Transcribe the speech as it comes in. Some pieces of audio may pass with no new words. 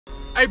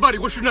Hey, buddy,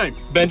 what's your name?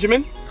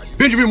 Benjamin.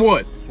 Benjamin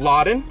what?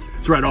 Laden.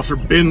 That's right, Officer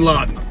Bin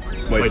Laden.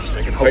 Wait a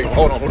second.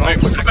 Hold on. Hey,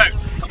 come back.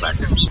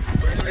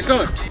 Hey,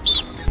 son.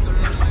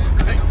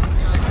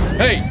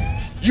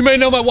 Hey, you may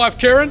know my wife,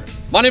 Karen.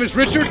 My name is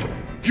Richard.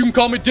 You can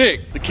call me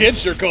Dick. The kids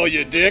sure call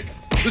you a dick.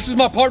 This is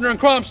my partner in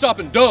crime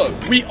stopping, Doug.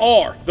 We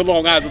are the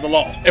long eyes of the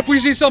law. If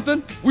we see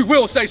something, we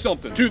will say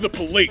something. To the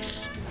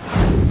police.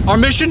 Our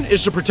mission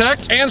is to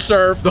protect And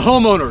serve the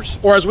homeowners.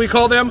 or as we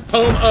call them,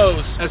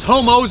 home-O's. As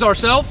homos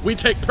ourselves, We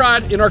take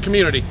pride in our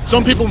community.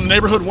 Some people in the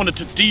neighborhood wanted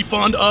to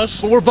defund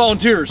us. but we're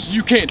volunteers.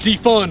 You can't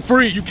defund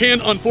free. You can,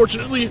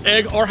 unfortunately,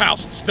 egg our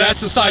houses.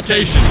 That's a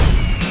citation.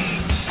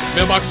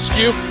 Mailbox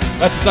askew.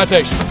 That's a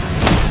citation.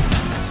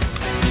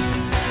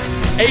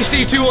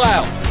 AC too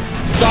loud.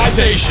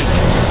 Citation.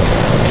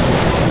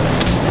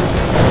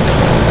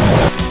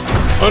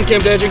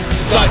 Unkempt edging.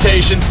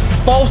 Citation.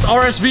 False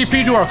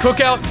RSVP to our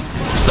cookout.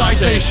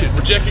 Citation.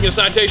 Rejecting a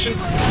citation.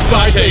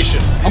 Citation.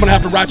 I'm gonna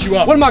have to write you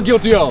up. What am I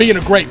guilty of? Being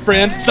a great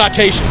friend.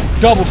 Citation.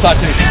 Double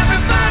citation.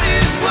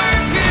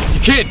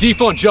 You can't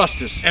defund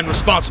justice. And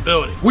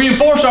responsibility. We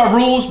enforce our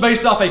rules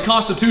based off a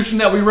constitution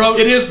that we wrote.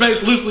 It is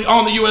based loosely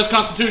on the U.S.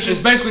 Constitution. It's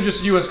basically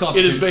just the U.S. It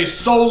Constitution. is based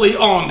solely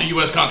on the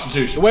U.S.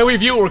 Constitution. The way we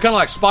view it, we're kind of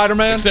like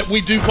Spider-Man. Except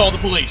we do call the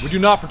police. We do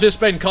not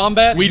participate in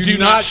combat. We do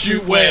not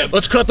shoot web.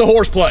 Let's cut the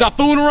horseplay. Stop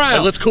fooling around. Hey,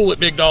 let's cool it,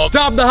 big dog.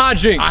 Stop the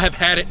hijinks. I have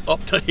had it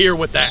up to here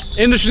with that.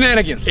 In the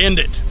shenanigans. End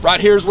it.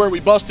 Right here's where we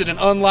busted an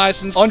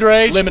unlicensed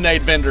Underage.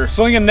 lemonade vendor.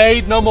 Swing a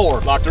nade, no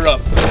more. Locked her up.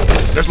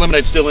 There's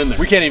lemonade still in there.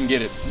 We can't even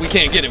get it. We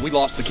can't get it. We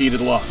lost the key to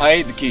the lock. I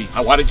ate the key.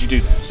 Why did you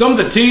do that? Some of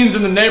the teens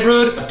in the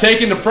neighborhood have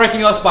taken to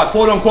pranking us by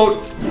quote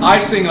unquote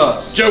icing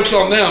us. Joke's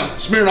on them.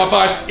 Smirnoff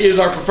Ice is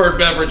our preferred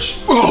beverage.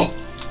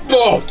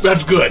 Oh,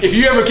 that's good. If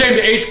you ever came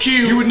to HQ,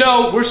 you would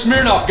know we're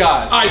Smirnoff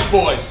guys. Ice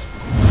Boys.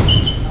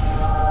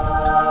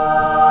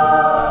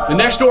 The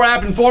Nextdoor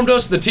app informed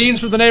us the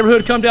teens from the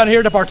neighborhood come down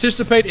here to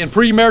participate in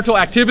premarital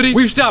activity.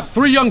 We've stopped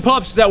 3 young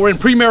pups that were in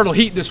premarital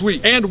heat this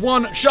week. And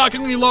one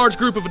shockingly large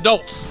group of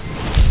adults.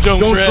 Don't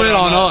tread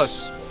on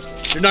us.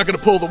 You're not gonna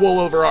pull the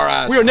wool over our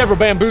eyes. We are never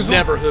bamboozled.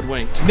 never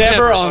hoodwinked.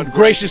 Never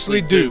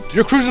ungraciously duped.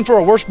 You're cruising for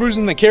a worse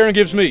bruising than Karen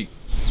gives me.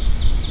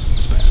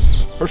 That's bad.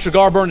 Her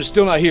cigar burn is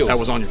still not healed. That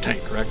was on your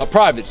tank, correct?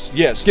 Privates,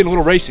 yes. Getting a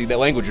little racy, that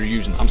language you're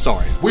using. I'm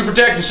sorry. We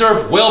protect and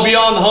serve well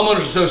beyond the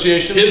Homeowners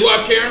Association. His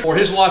wife, Karen? Or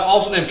his wife,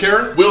 also named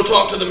Karen. We'll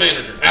talk to the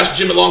manager. Ask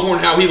Jim at Longhorn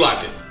how he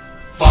liked it.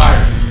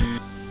 Fired.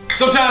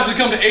 Sometimes we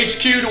come to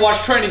HQ to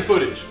watch training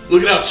footage.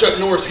 Look at how Chuck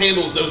Norris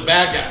handles those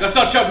bad guys. That's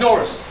not Chuck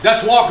Norris.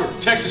 That's Walker,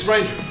 Texas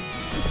Ranger.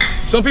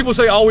 Some people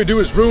say all we do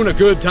is ruin a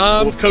good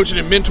time. Well, if coaching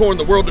and mentoring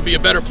the world to be a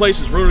better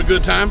place is ruin a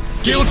good time,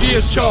 guilty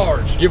as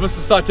charged. Give us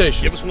a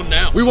citation. Give us one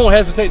now. We won't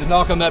hesitate to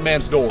knock on that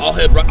man's door.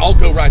 I'll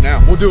go right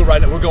now. We'll do it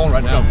right now. We're going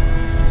right now.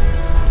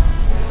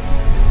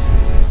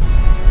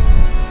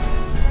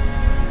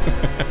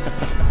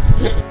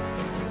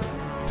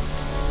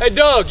 Hey,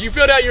 Doug, you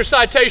filled out your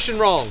citation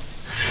wrong.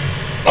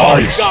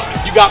 Ice.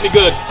 You got me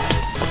good.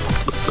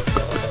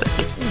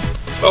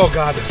 Oh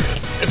God, that's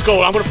good. It's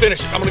gold. I'm gonna finish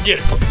it. I'm gonna get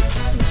it.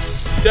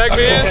 Tag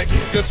me in.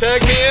 Go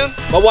tag me in.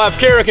 My wife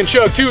Kara can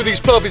chug 2 of these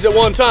puppies at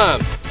one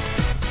time.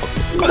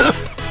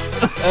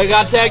 I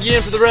gotta tag you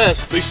in for the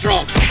rest. Be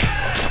strong.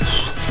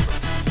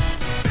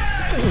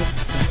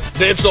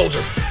 Dead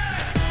soldier.